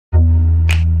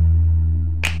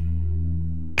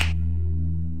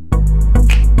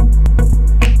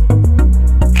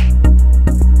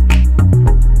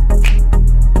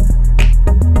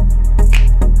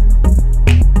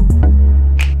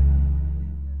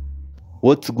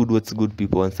What's good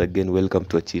people, once again welcome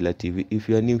to Achila TV. If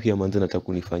you are new here manze, nataka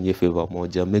kunifanyie favor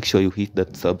moja, make sure you hit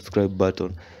that subscribe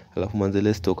button. Alafu manze,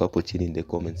 let's talk hapo chini in the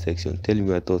comment section, tell me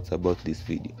your thoughts about this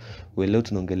video. Leo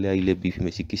tunaongelea ile beef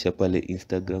imeshikisha pale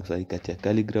Instagram sasa kati ya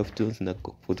Khaligraph Jones na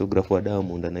photographer wa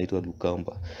Diamond anaitwa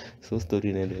Lukamba. So story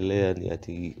inaendelea ni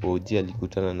ati OG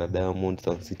alikutana na Diamond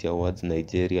Sound City Awards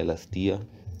Nigeria last year,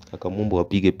 akamwomba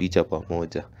wapige picha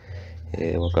pamoja.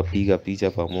 Wakapiga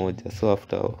picha pamoja. So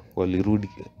after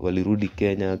walirudi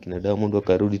Kenya, kina Diamond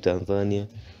wakarudi Tanzania,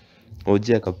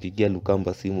 OG akapigia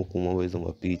Lukamba simu kumwomba hizo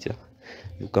mapicha.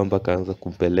 Lukamba kaanza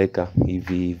kumpeleka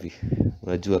hivi.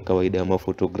 Unajua kawaida ya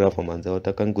photographer manze,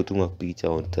 wataka kutuma picha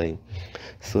on time.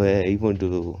 So hivyo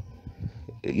ndio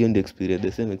experience,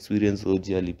 the same experience OG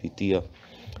alipitia.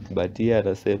 But yeye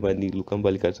anasema ni Lukamba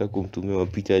alikataa kumtumia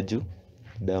mapicha juu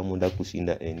Diamond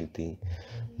hakushinda anything.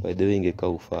 By the way, ingekaa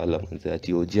ufala manze,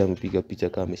 ati OG amepiga picha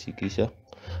kama ameshikisha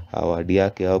award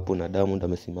yake hapo na Diamond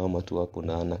amesimama tu hapo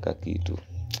na anaka kitu.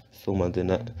 So manze,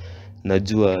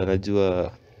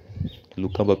 najua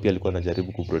Lukamba pia alikuwa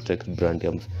anajaribu kuprotect brand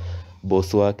ya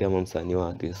boss wake ama msanii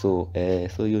wake. So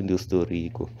hiyo ndio story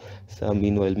iko. Sasa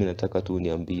meanwhile mimi nataka tu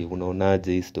niambie,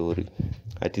 unaonaje hii story?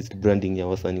 Artist branding ya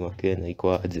wasanii wa Kenya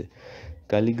iko aje?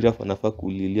 Khaligraph anafaa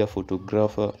kulilia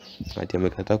photographer ati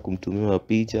amekataa kumtumia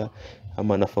picha,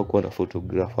 ama anafaa kuwa na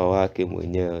photographer wake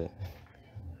mwenyewe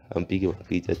ampige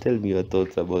picha? Tell me your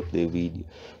thoughts about the video.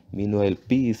 Meanwhile,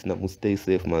 peace na stay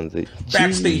safe manze.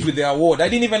 Backstage with the award, I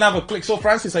didn't even have a click. So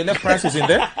I left Francis in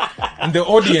there in the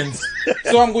audience.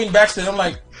 So I'm going backstage, I'm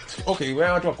like, okay, where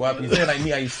am I talking? Then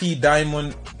I see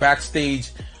Diamond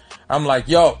backstage. I'm like,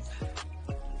 yo,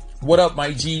 what up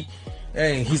my G?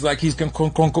 Hey, he's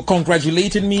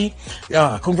congratulating me.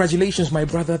 Congratulations, my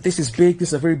brother. This is big. This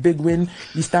is a very big win.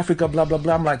 East Africa, blah, blah,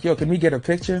 blah. I'm like, yo, can we get a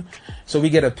picture? So we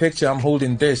get a picture. I'm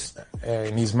holding this.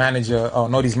 And his manager,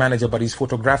 not his manager, but his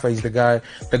photographer is the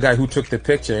guy who took the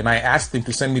picture. And I asked him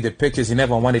to send me the pictures. He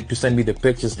never wanted to send me the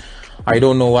pictures. I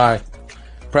don't know why.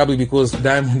 Probably because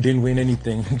Diamond didn't win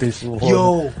anything.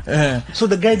 So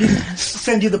the guy didn't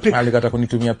send you the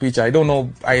picture? I don't know.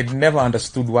 I had never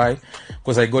understood why.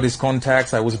 Because I got his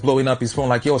contacts. I was blowing up his phone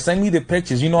like, yo, send me the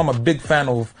pictures. You know, I'm a big fan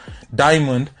of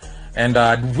Diamond. And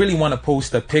I really want to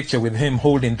post a picture with him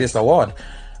holding this award.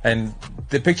 And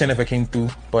the picture never came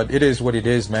through. But it is what it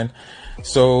is, man.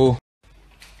 So